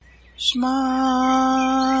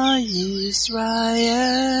Shema Yisrael,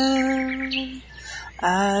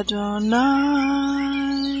 Adonai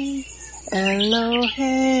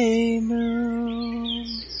Eloheinu,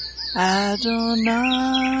 Adonai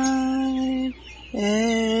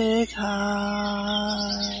Echad,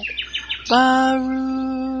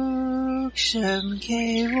 Baruch Shem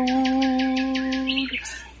Kevod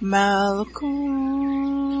Malkuto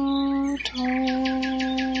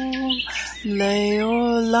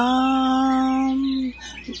Leolam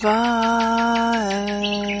Vaed.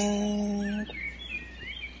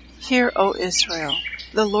 Hear, O Israel,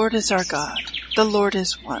 the Lord is our God, the Lord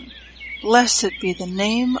is one. Blessed be the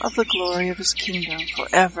name of the glory of his kingdom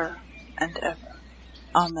forever and ever.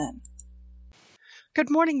 Amen. Good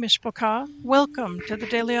morning, Mishpachah. Welcome to the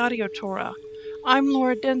Daily Audio Torah. I'm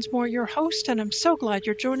Laura Densmore, your host, and I'm so glad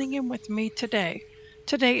you're joining in with me today.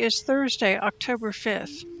 Today is Thursday, October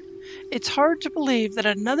 5th. It's hard to believe that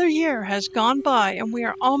another year has gone by and we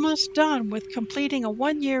are almost done with completing a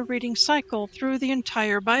one-year reading cycle through the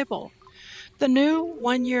entire Bible. The new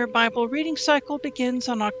one-year Bible reading cycle begins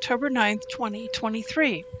on October 9th,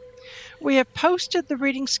 2023. We have posted the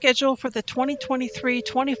reading schedule for the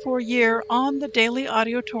 2023-24 year on the Daily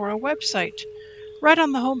Audio Torah website, right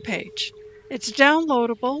on the homepage. It's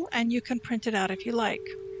downloadable and you can print it out if you like.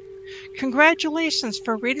 Congratulations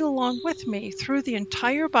for reading along with me through the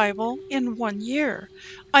entire Bible in 1 year.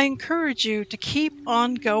 I encourage you to keep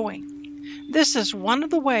on going. This is one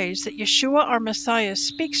of the ways that Yeshua, our Messiah,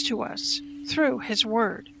 speaks to us through his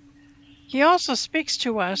Word. He also speaks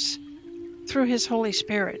to us through his Holy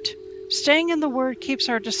Spirit. Staying in the Word keeps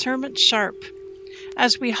our discernment sharp.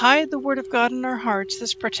 As we hide the Word of God in our hearts,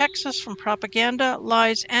 this protects us from propaganda,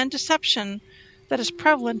 lies, and deception that is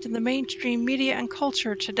prevalent in the mainstream media and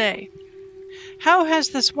culture today. How has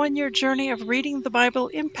this one-year journey of reading the Bible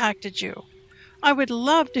impacted you? I would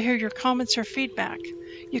love to hear your comments or feedback.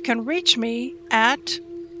 You can reach me at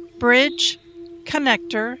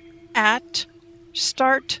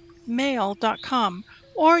bridgeconnector@startmail.com,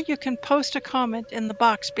 or you can post a comment in the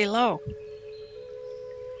box below.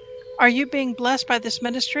 Are you being blessed by this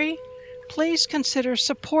ministry? Please consider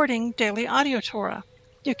supporting Daily Audio Torah.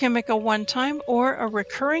 You can make a one-time or a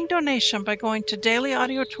recurring donation by going to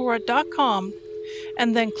dailyaudiotorah.com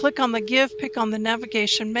and then click on the Give pick on the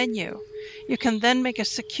navigation menu. You can then make a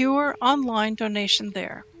secure online donation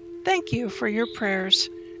there. Thank you for your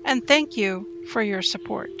prayers, and thank you for your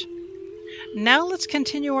support. Now let's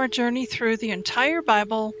continue our journey through the entire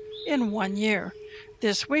Bible in 1 year.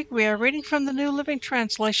 This week we are reading from the New Living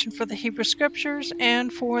Translation for the Hebrew Scriptures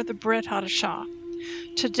and for the Brit Hadashah.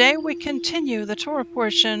 Today we continue the Torah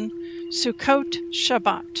portion, Sukkot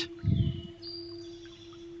Shabbat.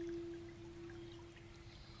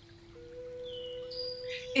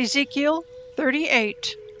 Ezekiel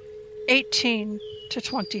 38,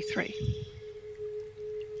 18-23.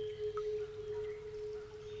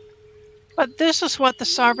 But this is what the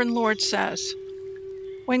Sovereign Lord says.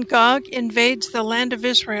 When Gog invades the land of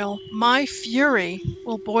Israel, my fury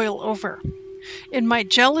will boil over. In my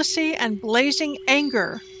jealousy and blazing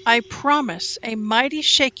anger, I promise a mighty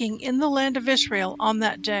shaking in the land of Israel on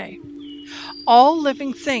that day. All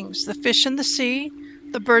living things, the fish in the sea,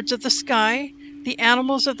 the birds of the sky, the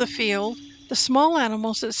animals of the field, the small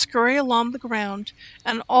animals that scurry along the ground,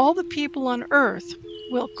 and all the people on earth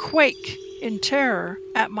will quake in terror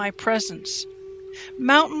at my presence.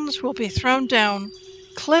 Mountains will be thrown down,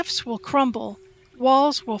 cliffs will crumble,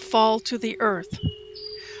 walls will fall to the earth.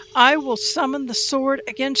 I will summon the sword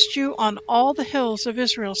against you on all the hills of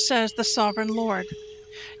Israel, says the Sovereign Lord.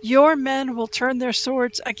 Your men will turn their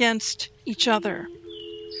swords against each other.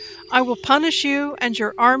 I will punish you and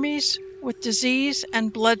your armies with disease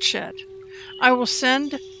and bloodshed. I will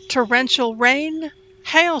send torrential rain,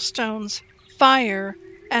 hailstones, fire,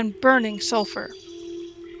 and burning sulfur.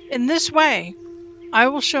 In this way, I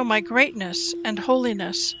will show my greatness and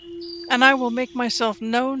holiness, and I will make myself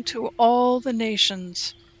known to all the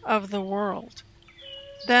nations of the world.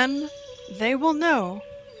 Then they will know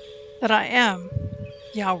that I am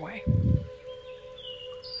Yahweh.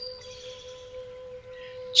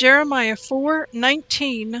 Jeremiah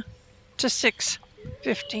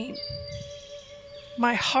 4:19-6:15.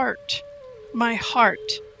 My heart,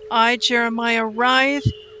 I, Jeremiah,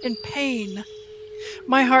 writhe in pain.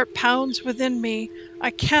 My heart pounds within me, I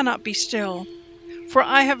cannot be still. For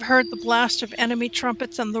I have heard the blast of enemy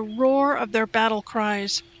trumpets and the roar of their battle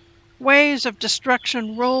cries. Waves of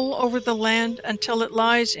destruction roll over the land until it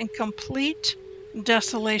lies in complete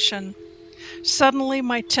desolation. Suddenly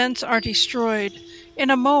my tents are destroyed. In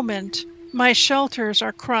a moment my shelters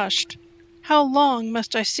are crushed. How long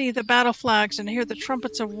must I see the battle flags and hear the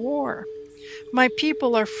trumpets of war? My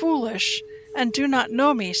people are foolish and do not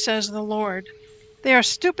know me, says the Lord. They are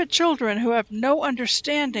stupid children who have no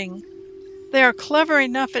understanding. They are clever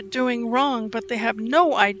enough at doing wrong, but they have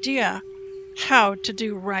no idea how to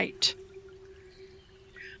do right.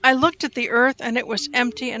 I looked at the earth, and it was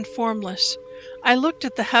empty and formless. I looked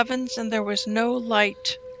at the heavens, and there was no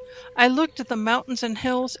light. I looked at the mountains and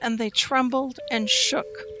hills, and they trembled and shook.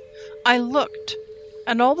 I looked,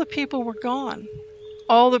 and all the people were gone.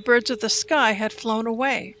 All the birds of the sky had flown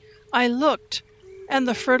away. I looked, and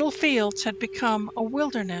the fertile fields had become a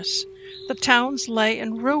wilderness. The towns lay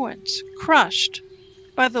in ruins, crushed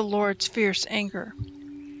by the Lord's fierce anger.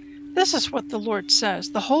 This is what the Lord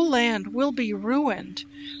says: the whole land will be ruined,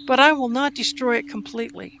 but I will not destroy it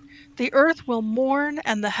completely. The earth will mourn,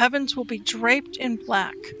 and the heavens will be draped in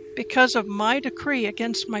black, because of my decree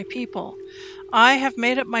against my people. I have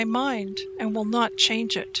made up my mind, and will not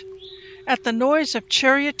change it. At the noise of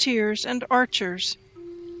charioteers and archers,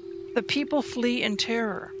 the people flee in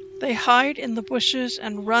terror. They hide in the bushes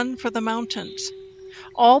and run for the mountains.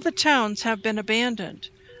 All the towns have been abandoned.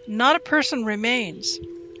 Not a person remains.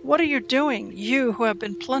 What are you doing, you who have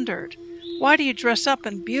been plundered? Why do you dress up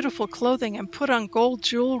in beautiful clothing and put on gold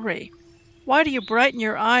jewelry? Why do you brighten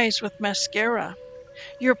your eyes with mascara?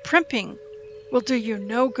 Your primping will do you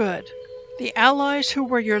no good. The allies who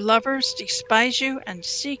were your lovers despise you and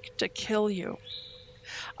seek to kill you.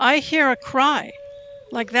 I hear a cry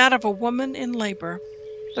like that of a woman in labor,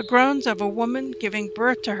 the groans of a woman giving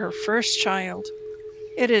birth to her first child.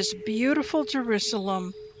 It is beautiful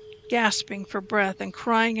Jerusalem, gasping for breath and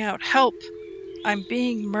crying out, "Help! I'm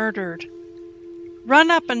being murdered." Run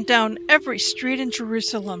up and down every street in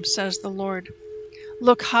Jerusalem, says the Lord.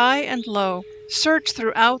 Look high and low, search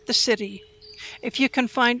throughout the city. If you can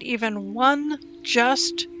find even one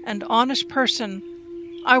just and honest person,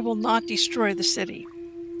 I will not destroy the city.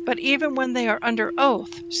 But even when they are under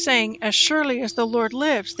oath, saying, "As surely as the Lord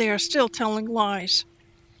lives," they are still telling lies.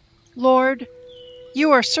 Lord,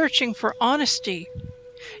 you are searching for honesty.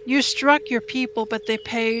 You struck your people, but they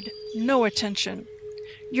paid no attention.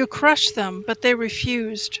 You crushed them, but they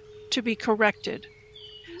refused to be corrected.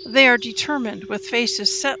 They are determined, with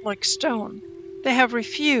faces set like stone. They have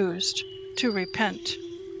refused to repent.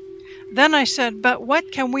 Then I said, "But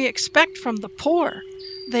what can we expect from the poor?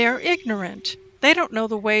 They are ignorant. They don't know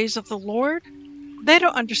the ways of the Lord. They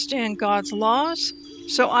don't understand God's laws.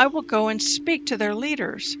 So I will go and speak to their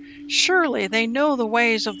leaders. Surely they know the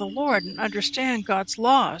ways of the Lord and understand God's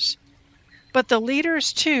laws." But the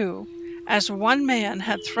leaders, too, as one man,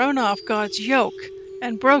 had thrown off God's yoke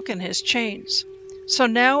and broken his chains. So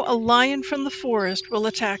now a lion from the forest will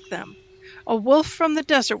attack them. A wolf from the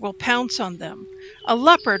desert will pounce on them. A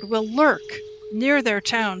leopard will lurk near their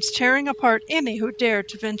towns, tearing apart any who dare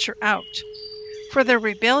to venture out. For their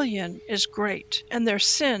rebellion is great, and their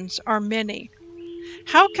sins are many.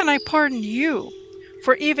 How can I pardon you?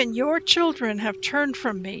 For even your children have turned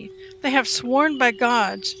from me. They have sworn by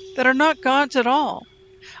gods that are not gods at all.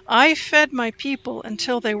 I fed my people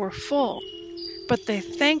until they were full, but they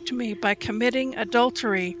thanked me by committing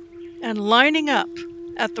adultery and lining up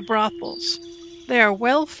at the brothels. They are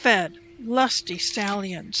well-fed, lusty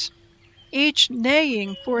stallions, each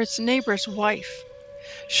neighing for its neighbor's wife.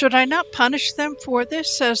 Should I not punish them for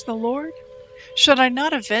this, says the Lord? Should I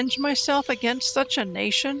not avenge myself against such a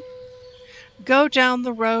nation? Go down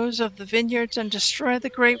the rows of the vineyards and destroy the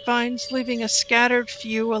grapevines, leaving a scattered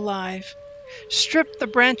few alive. Strip the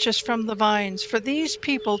branches from the vines, for these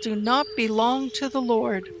people do not belong to the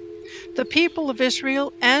Lord. The people of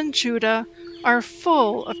Israel and Judah are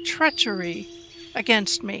full of treachery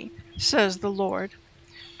against me, says the Lord.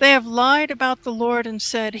 They have lied about the Lord and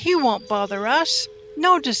said, "He won't bother us.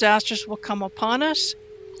 No disasters will come upon us.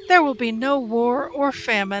 There will be no war or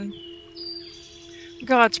famine."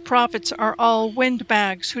 God's prophets are all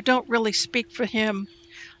windbags who don't really speak for him.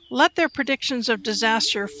 Let their predictions of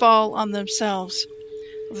disaster fall on themselves.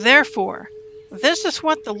 Therefore, this is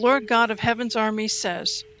what the Lord God of heaven's armies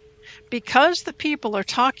says: because the people are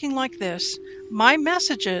talking like this, my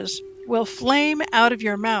messages will flame out of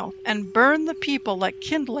your mouth and burn the people like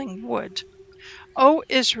kindling wood. O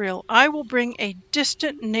Israel, I will bring a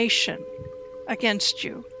distant nation against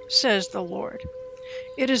you, says the Lord.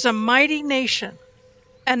 It is a mighty nation,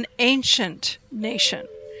 an ancient nation,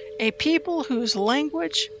 a people whose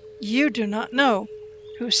language you do not know,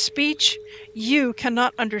 whose speech you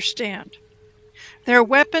cannot understand. Their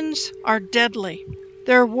weapons are deadly,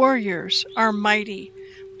 their warriors are mighty.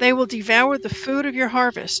 They will devour the food of your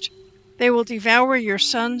harvest. They will devour your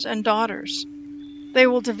sons and daughters. They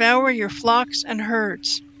will devour your flocks and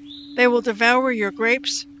herds. They will devour your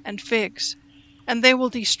grapes and figs, and they will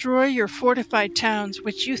destroy your fortified towns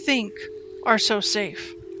which you think are so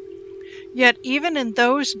safe. Yet even in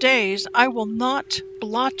those days I will not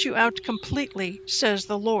blot you out completely, says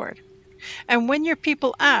the Lord. And when your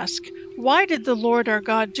people ask, why did the Lord our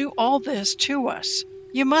God do all this to us?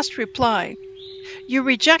 You must reply, you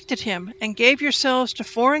rejected him and gave yourselves to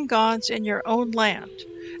foreign gods in your own land.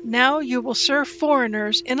 Now you will serve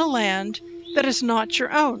foreigners in a land that is not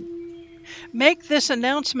your own. Make this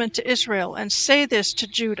announcement to Israel and say this to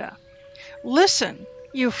Judah. Listen,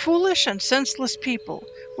 you foolish and senseless people,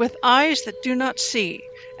 with eyes that do not see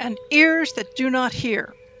and ears that do not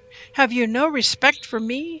hear. Have you no respect for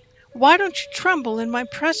me? Why don't you tremble in my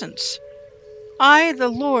presence? I, the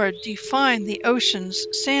Lord, define the ocean's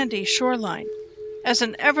sandy shoreline as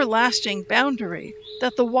an everlasting boundary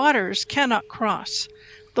that the waters cannot cross.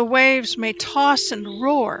 The waves may toss and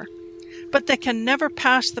roar, but they can never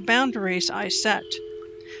pass the boundaries I set.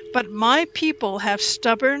 But my people have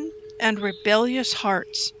stubborn and rebellious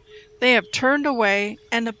hearts. They have turned away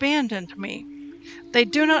and abandoned me. They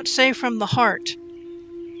do not say from the heart,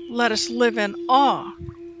 let us live in awe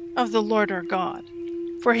of the Lord our God,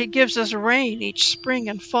 for he gives us rain each spring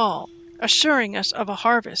and fall, assuring us of a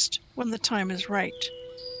harvest when the time is right.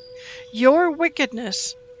 Your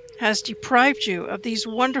wickedness has deprived you of these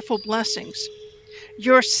wonderful blessings.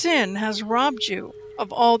 Your sin has robbed you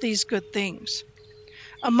of all these good things.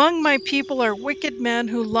 Among my people are wicked men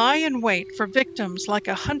who lie in wait for victims like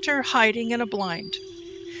a hunter hiding in a blind.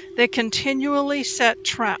 They continually set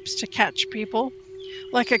traps to catch people.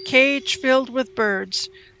 Like a cage filled with birds,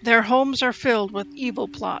 their homes are filled with evil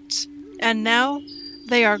plots. And now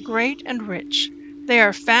they are great and rich. They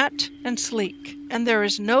are fat and sleek, and there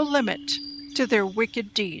is no limit to their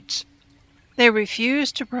wicked deeds. They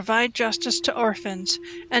refuse to provide justice to orphans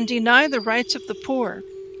and deny the rights of the poor.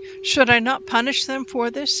 Should I not punish them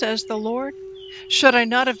for this, says the Lord? Should I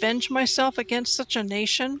not avenge myself against such a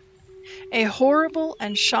nation? A horrible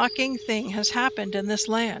and shocking thing has happened in this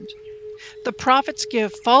land. The prophets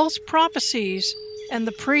give false prophecies, and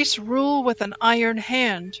the priests rule with an iron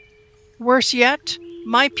hand. Worse yet,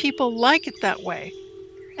 my people like it that way.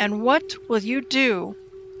 And what will you do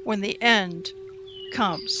when the end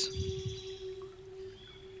comes?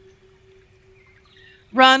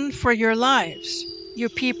 Run for your lives, you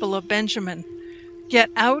people of Benjamin. Get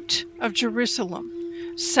out of Jerusalem.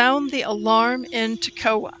 Sound the alarm in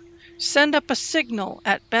Tekoa. Send up a signal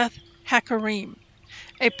at Beth Hakkarim.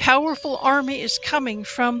 A powerful army is coming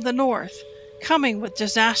from the north, coming with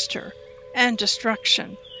disaster and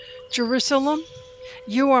destruction. Jerusalem,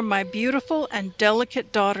 you are my beautiful and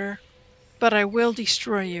delicate daughter, but I will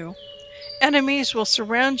destroy you. Enemies will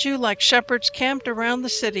surround you like shepherds camped around the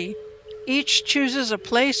city. Each chooses a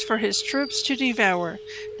place for his troops to devour.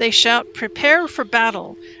 They shout, prepare for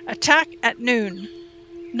battle, attack at noon.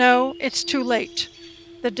 No, it's too late.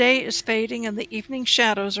 The day is fading and the evening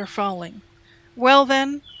shadows are falling. Well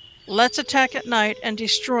then, let's attack at night and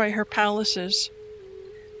destroy her palaces.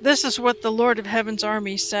 This is what the Lord of Heaven's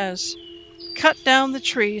army says. Cut down the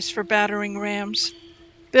trees for battering rams.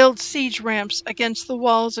 Build siege ramps against the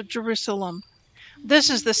walls of Jerusalem. This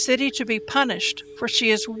is the city to be punished, for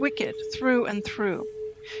she is wicked through and through.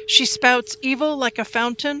 She spouts evil like a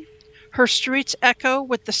fountain. Her streets echo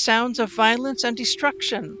with the sounds of violence and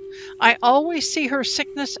destruction. I always see her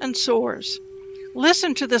sickness and sores.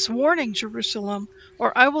 Listen to this warning, Jerusalem,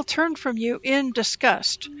 or I will turn from you in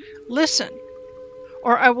disgust. Listen,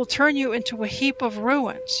 or I will turn you into a heap of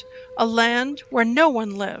ruins, a land where no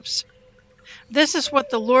one lives. This is what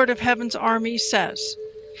the Lord of Heaven's army says.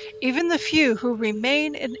 Even the few who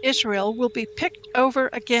remain in Israel will be picked over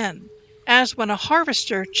again, as when a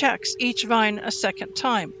harvester checks each vine a second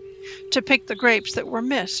time, to pick the grapes that were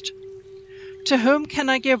missed. To whom can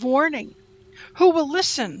I give warning? Who will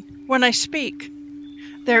listen when I speak?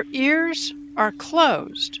 Their ears are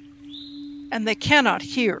closed, and they cannot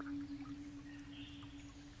hear.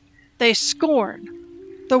 They scorn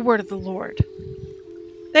the word of the Lord.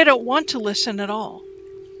 They don't want to listen at all.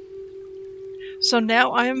 So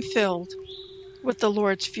now I am filled with the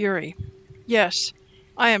Lord's fury. Yes,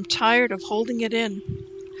 I am tired of holding it in.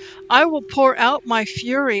 I will pour out my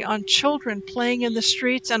fury on children playing in the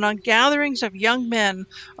streets and on gatherings of young men,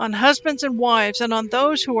 on husbands and wives, and on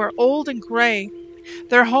those who are old and gray.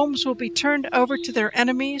 Their homes will be turned over to their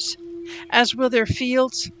enemies, as will their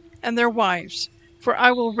fields and their wives. For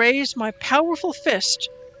I will raise my powerful fist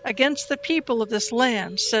against the people of this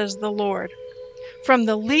land, says the Lord. From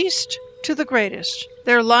the least to the greatest,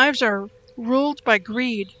 their lives are ruled by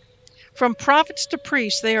greed. From prophets to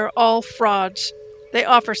priests, they are all frauds. They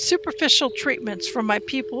offer superficial treatments for my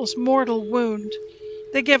people's mortal wound.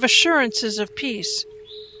 They give assurances of peace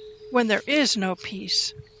when there is no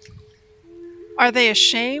peace. Are they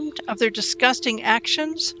ashamed of their disgusting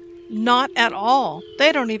actions? Not at all.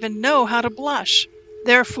 They don't even know how to blush.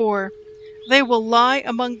 Therefore, they will lie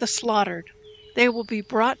among the slaughtered. They will be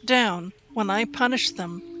brought down when I punish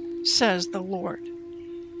them, says the Lord.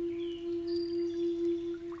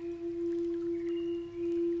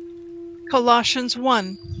 Colossians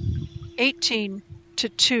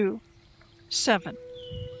 1:18-2:7.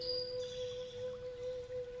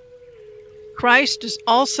 Christ is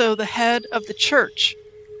also the head of the church,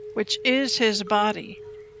 which is his body.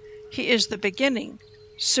 He is the beginning,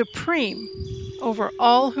 supreme over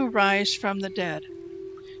all who rise from the dead.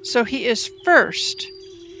 So he is first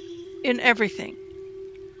in everything.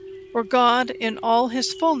 For God in all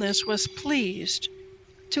his fullness was pleased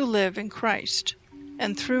to live in Christ,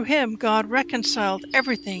 and through him God reconciled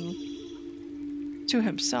everything to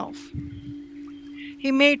himself.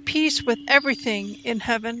 He made peace with everything in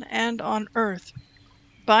heaven and on earth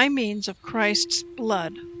by means of Christ's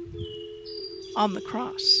blood on the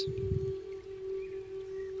cross.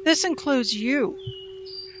 This includes you,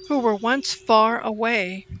 who were once far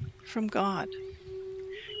away from God.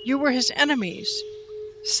 You were his enemies,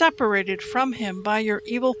 separated from him by your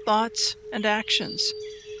evil thoughts and actions.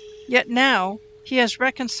 Yet now he has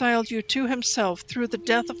reconciled you to himself through the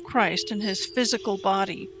death of Christ in his physical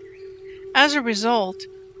body. As a result,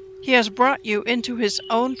 he has brought you into his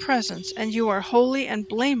own presence, and you are holy and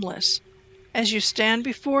blameless as you stand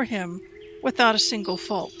before him without a single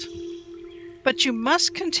fault. But you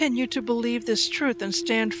must continue to believe this truth and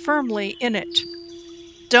stand firmly in it.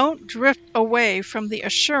 Don't drift away from the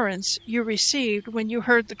assurance you received when you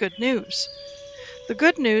heard the good news. The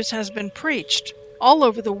good news has been preached all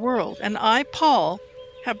over the world, and I, Paul,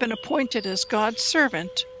 have been appointed as God's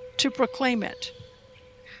servant to proclaim it.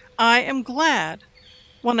 I am glad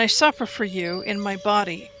when I suffer for you in my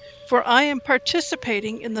body, for I am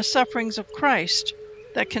participating in the sufferings of Christ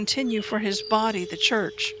that continue for his body, the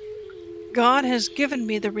church. God has given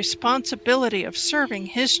me the responsibility of serving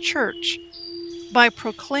his church by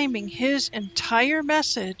proclaiming his entire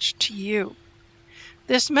message to you.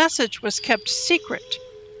 This message was kept secret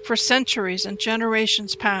for centuries and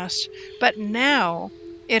generations past, but now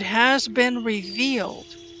it has been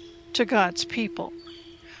revealed to God's people.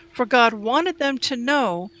 For God wanted them to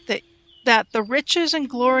know that the riches and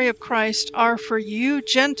glory of Christ are for you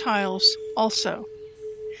Gentiles also.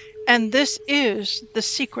 And this is the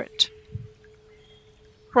secret.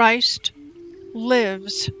 Christ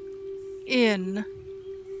lives in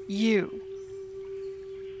you.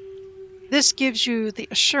 This gives you the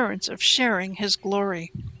assurance of sharing his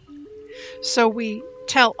glory. So we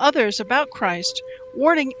tell others about Christ,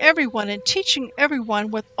 warning everyone and teaching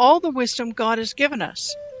everyone with all the wisdom God has given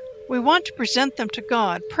us. We want to present them to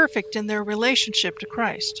God, perfect in their relationship to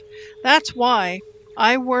Christ. That's why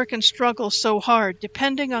I work and struggle so hard,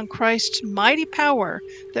 depending on Christ's mighty power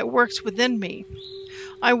that works within me.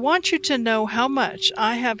 I want you to know how much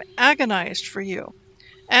I have agonized for you,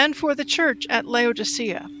 and for the church at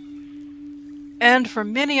Laodicea, and for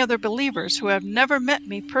many other believers who have never met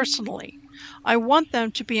me personally. I want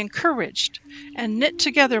them to be encouraged and knit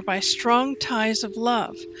together by strong ties of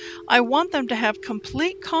love. I want them to have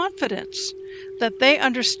complete confidence that they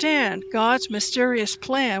understand God's mysterious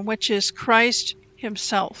plan, which is Christ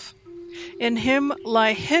himself. In him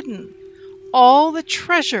lie hidden all the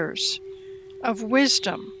treasures of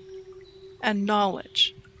wisdom and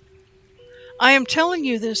knowledge. I am telling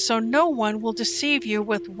you this so no one will deceive you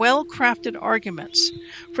with well-crafted arguments.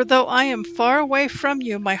 For though I am far away from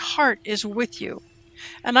you, my heart is with you.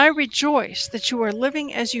 And I rejoice that you are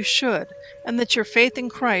living as you should, and that your faith in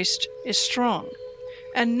Christ is strong.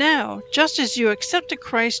 And now, just as you accepted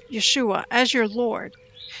Christ Yeshua as your Lord,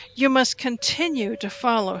 you must continue to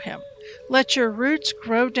follow him. Let your roots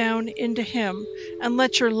grow down into him, and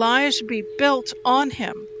let your lives be built on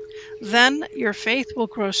him. Then your faith will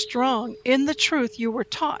grow strong in the truth you were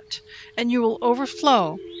taught, and you will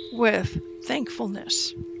overflow with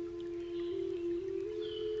thankfulness.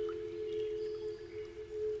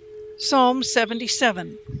 Psalm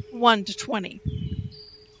 77, 1-20.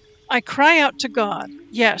 I cry out to God,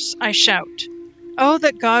 yes, I shout. Oh,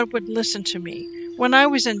 that God would listen to me. When I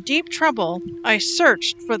was in deep trouble, I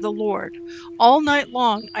searched for the Lord. All night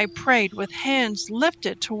long I prayed with hands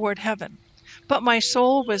lifted toward heaven, but my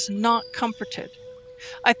soul was not comforted.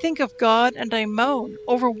 I think of God and I moan,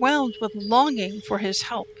 overwhelmed with longing for his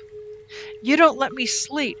help. You don't let me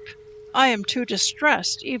sleep. I am too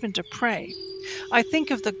distressed even to pray. I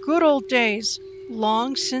think of the good old days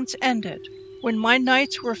long since ended, when my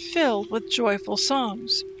nights were filled with joyful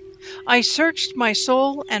songs. I searched my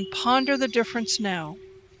soul and ponder the difference now.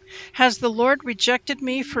 Has the Lord rejected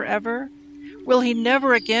me forever? Will he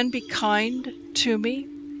never again be kind to me?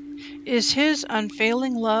 Is his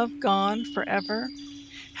unfailing love gone forever?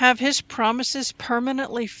 Have his promises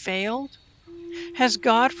permanently failed? Has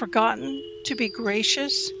God forgotten to be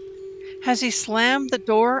gracious? Has he slammed the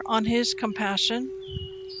door on his compassion?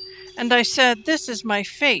 And I said, this is my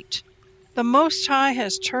fate. The Most High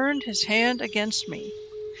has turned his hand against me.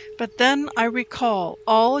 But then I recall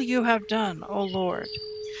all you have done, O Lord.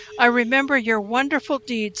 I remember your wonderful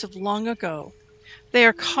deeds of long ago. They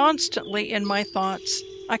are constantly in my thoughts.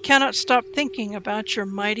 I cannot stop thinking about your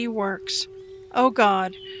mighty works. O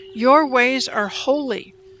God, your ways are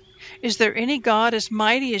holy. Is there any God as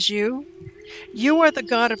mighty as you? You are the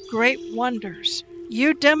God of great wonders.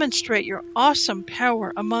 You demonstrate your awesome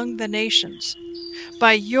power among the nations.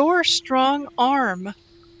 By your strong arm,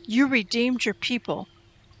 you redeemed your people,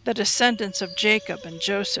 the descendants of Jacob and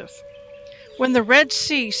Joseph. When the Red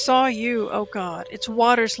Sea saw you, O God, its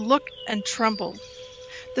waters looked and trembled.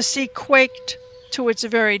 The sea quaked to its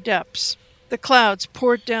very depths. The clouds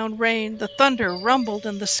poured down rain. The thunder rumbled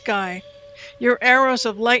in the sky. Your arrows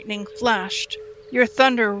of lightning flashed. Your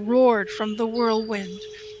thunder roared from the whirlwind.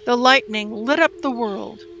 The lightning lit up the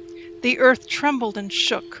world. The earth trembled and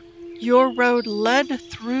shook. Your road led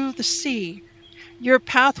through the sea, your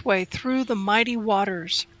pathway through the mighty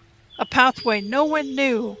waters. A pathway no one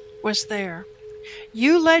knew was there.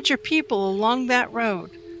 You led your people along that road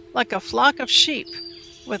like a flock of sheep,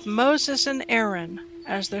 with Moses and Aaron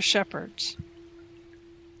as their shepherds.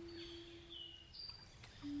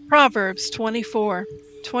 Proverbs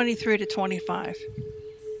 24:23-25.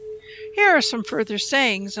 Here are some further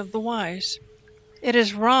sayings of the wise. It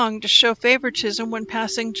is wrong to show favoritism when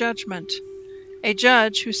passing judgment. A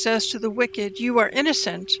judge who says to the wicked, "You are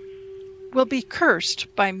innocent," will be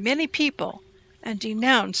cursed by many people and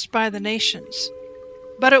denounced by the nations.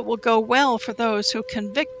 But it will go well for those who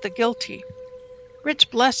convict the guilty.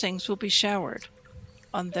 Rich blessings will be showered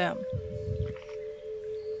on them.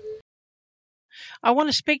 I want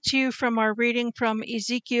to speak to you from our reading from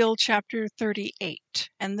Ezekiel chapter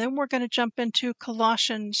 38, and then we're going to jump into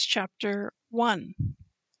Colossians chapter 1.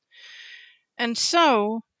 And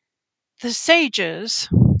so, the sages,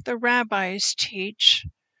 the rabbis, teach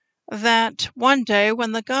that one day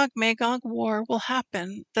when the Gog-Magog war will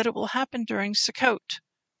happen, that it will happen during Sukkot.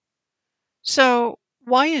 So,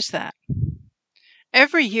 why is that?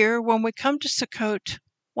 Every year when we come to Sukkot,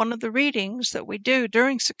 one of the readings that we do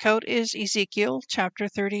during Sukkot is Ezekiel chapter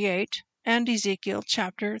 38 and Ezekiel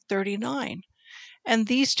chapter 39. And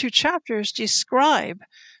these two chapters describe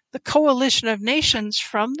the coalition of nations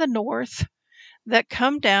from the north that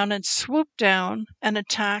come down and swoop down and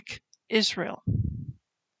attack Israel.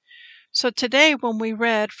 So today when we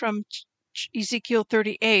read from Ezekiel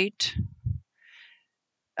 38,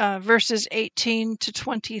 verses 18 to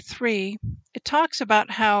 23, it talks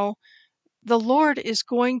about how the Lord is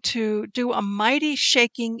going to do a mighty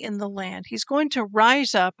shaking in the land. He's going to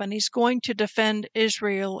rise up and he's going to defend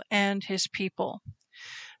Israel and his people.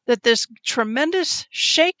 That this tremendous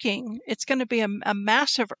shaking, it's going to be a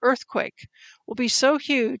massive earthquake, will be so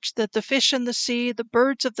huge that the fish in the sea, the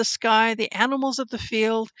birds of the sky, the animals of the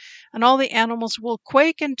field, and all the animals will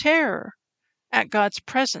quake in terror at God's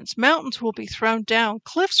presence. Mountains will be thrown down,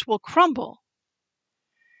 cliffs will crumble.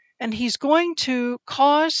 And he's going to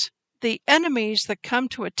cause the enemies that come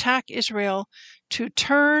to attack Israel to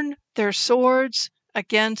turn their swords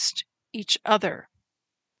against each other.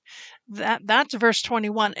 That's verse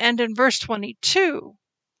 21. And in verse 22,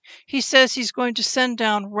 he says he's going to send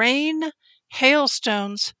down rain,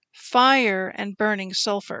 hailstones, fire, and burning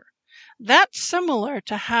sulfur. That's similar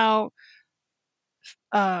to how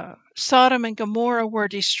Sodom and Gomorrah were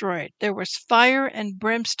destroyed. There was fire and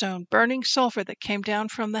brimstone, burning sulfur that came down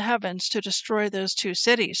from the heavens to destroy those two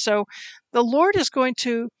cities. So the Lord is going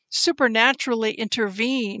to supernaturally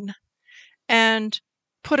intervene and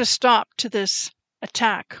put a stop to this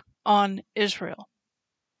attack on Israel.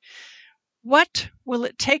 What will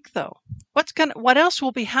it take, though? What else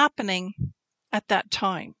will be happening at that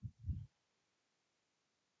time?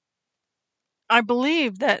 I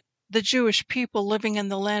believe that the Jewish people living in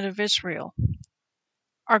the land of Israel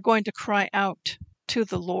are going to cry out to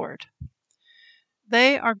the Lord.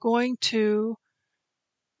 They are going to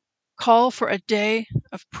call for a day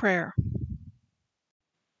of prayer.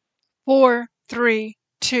 4, 3,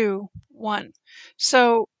 2, 1.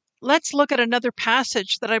 So let's look at another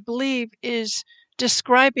passage that I believe is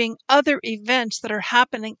describing other events that are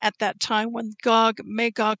happening at that time when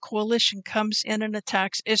Gog-Magog coalition comes in and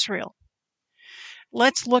attacks Israel.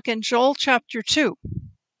 Let's look in Joel chapter 2,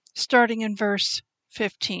 starting in verse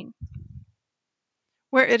 15,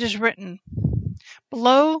 where it is written,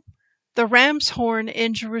 "Blow the ram's horn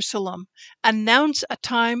in Jerusalem, announce a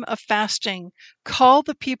time of fasting, call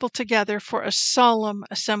the people together for a solemn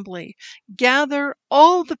assembly, gather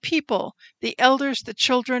all the people, the elders, the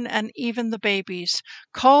children, and even the babies.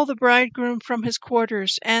 Call the bridegroom from his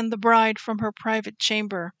quarters and the bride from her private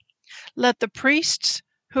chamber. Let the priests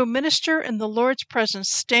who minister in the Lord's presence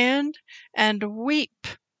stand and weep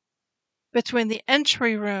between the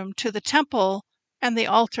entry room to the temple and the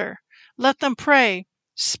altar. Let them pray,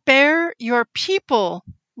 'Spare your people,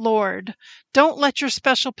 Lord. Don't let your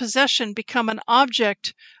special possession become an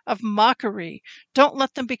object of mockery. Don't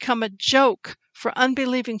let them become a joke for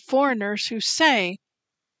unbelieving foreigners who say,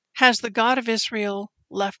 Has the God of Israel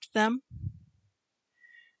left them?'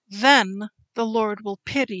 Then the Lord will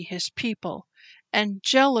pity his people and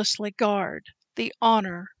jealously guard the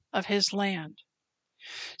honor of his land."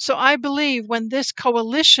 So I believe when this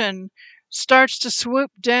coalition starts to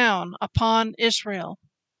swoop down upon Israel,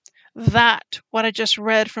 that, what I just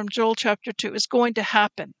read from Joel chapter 2, is going to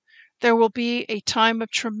happen. There will be a time of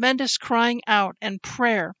tremendous crying out and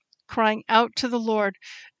prayer, crying out to the Lord,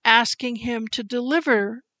 asking him to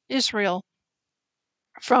deliver Israel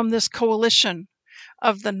from this coalition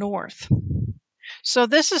of the north. So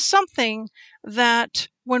this is something that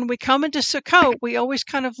when we come into Sukkot, we always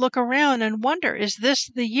kind of look around and wonder, is this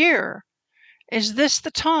the year? Is this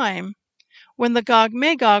the time when the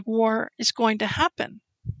Gog-Magog war is going to happen?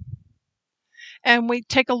 And we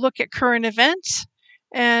take a look at current events,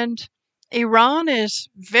 and Iran is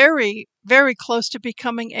very, very close to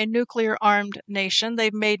becoming a nuclear-armed nation.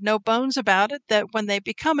 They've made no bones about it that when they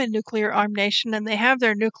become a nuclear-armed nation and they have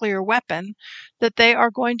their nuclear weapon, that they are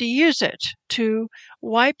going to use it to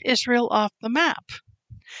wipe Israel off the map.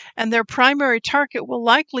 And their primary target will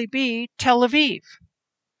likely be Tel Aviv.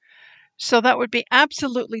 So that would be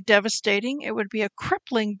absolutely devastating. It would be a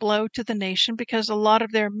crippling blow to the nation because a lot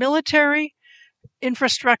of their military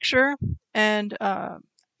infrastructure and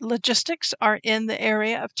logistics are in the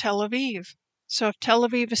area of Tel Aviv. So if Tel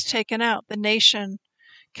Aviv is taken out, the nation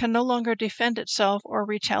can no longer defend itself or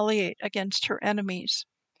retaliate against her enemies.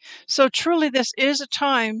 So truly this is a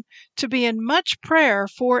time to be in much prayer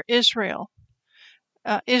for Israel.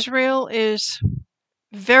 Israel is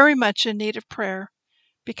very much in need of prayer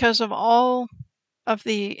because of all of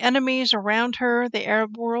the enemies around her, the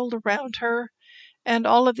Arab world around her, and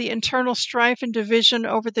all of the internal strife and division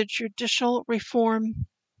over the judicial reform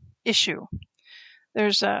issue.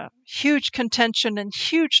 There's a huge contention and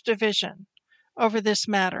huge division over this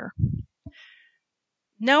matter.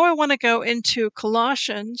 Now I want to go into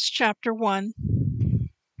Colossians chapter 1.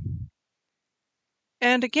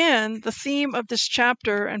 And again, the theme of this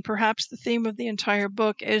chapter, and perhaps the theme of the entire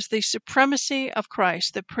book, is the supremacy of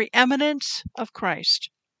Christ, the preeminence of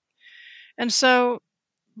Christ. And so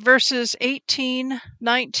verses 18,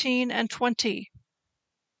 19, and 20.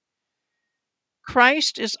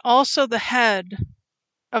 Christ is also the head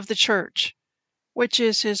of the church, which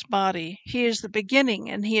is his body. He is the beginning,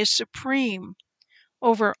 and he is supreme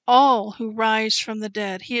over all who rise from the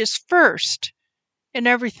dead. He is first in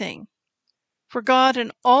everything. For God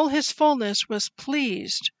in all his fullness was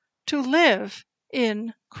pleased to live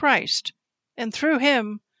in Christ, and through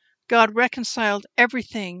him God reconciled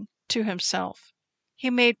everything to himself. He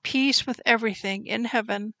made peace with everything in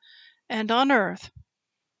heaven and on earth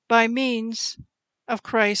by means of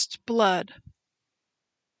Christ's blood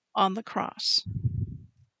on the cross.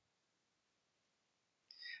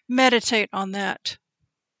 Meditate on that.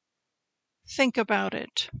 Think about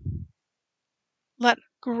it. Let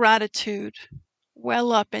gratitude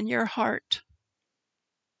well up in your heart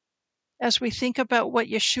as we think about what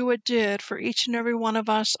Yeshua did for each and every one of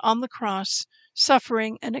us on the cross,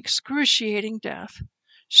 suffering an excruciating death,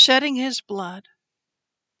 shedding his blood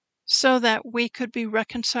so that we could be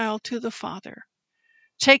reconciled to the Father,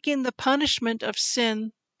 taking the punishment of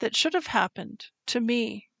sin that should have happened to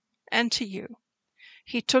me and to you.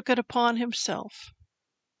 He took it upon himself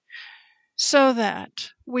so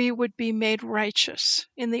that we would be made righteous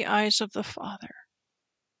in the eyes of the Father.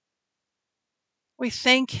 We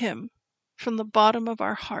thank him from the bottom of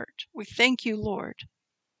our heart. We thank you, Lord.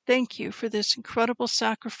 Thank you for this incredible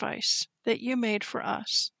sacrifice that you made for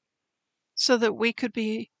us so that we could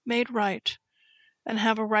be made right and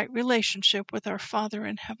have a right relationship with our Father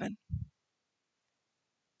in heaven.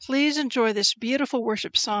 Please enjoy this beautiful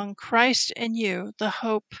worship song, Christ in You, the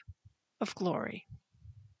Hope of Glory.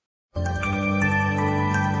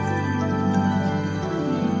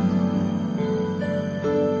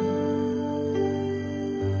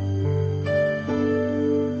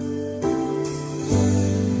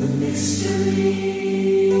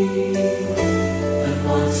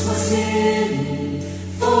 in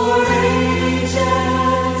for ages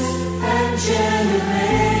and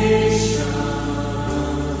generations.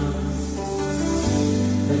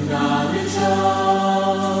 The knowledge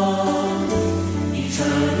of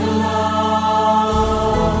eternal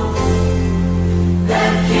love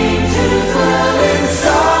that came to dwell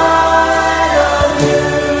inside of you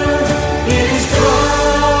is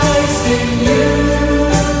Christ in you,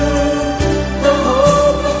 the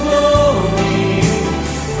hope of glory.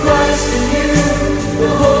 Christ in you, the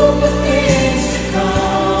hope of things to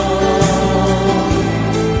come.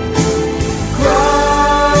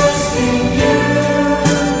 Christ in you,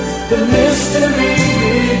 the mystery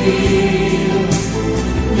revealed,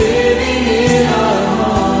 living in our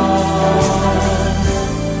hearts,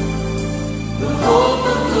 the hope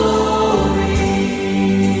of glory.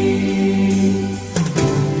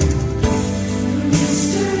 The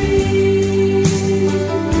mystery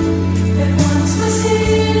that once was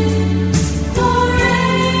hid for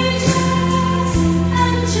ages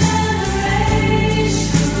and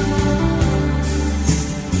generations.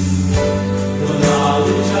 The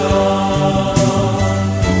knowledge of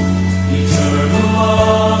eternal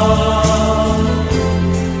love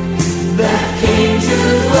that came to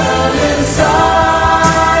dwell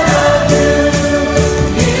inside of you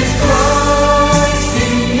is Christ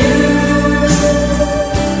in you,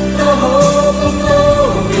 the hope of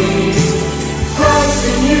glory. Christ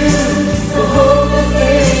in you, the hope of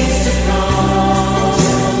things to come.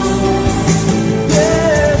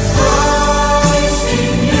 Yes, Christ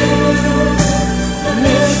in you, the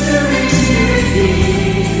mystery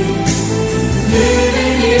revealed,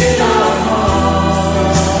 living in our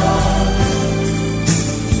hearts,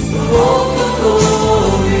 the hope of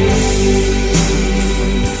glory.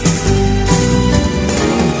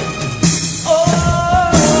 Oh,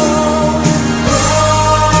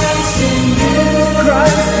 Christ in you,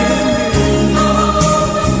 Christ in you, the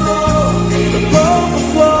hope of glory, the hope of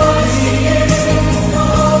glory,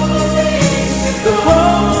 the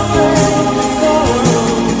hope of glory.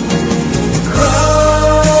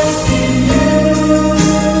 Christ in you.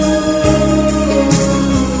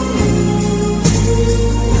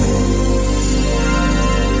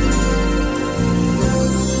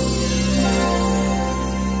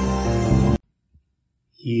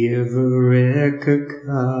 Yevrekka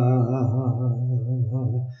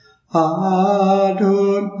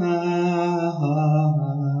Adonai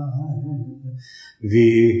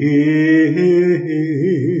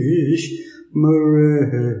Vish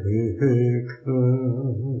Mereka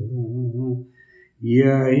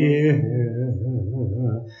Yair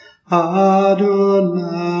Adonai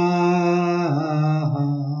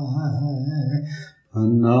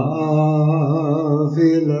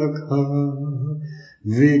Panavilaka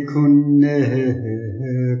Vikuneka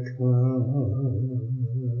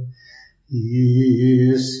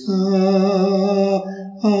Isa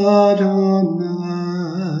Adonai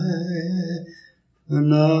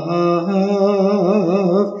Panav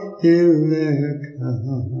Ileka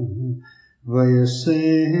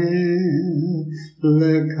Vayasem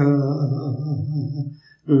Leka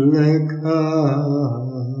Leka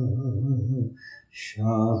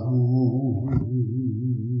Shalom.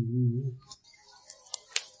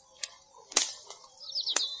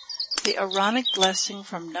 The Aaronic blessing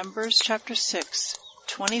from Numbers chapter 6,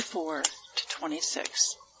 24 to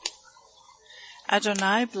 26.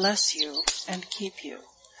 Adonai bless you and keep you.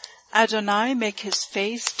 Adonai make his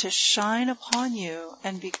face to shine upon you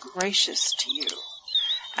and be gracious to you.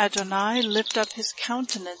 Adonai lift up his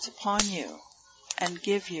countenance upon you and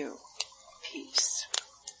give you peace.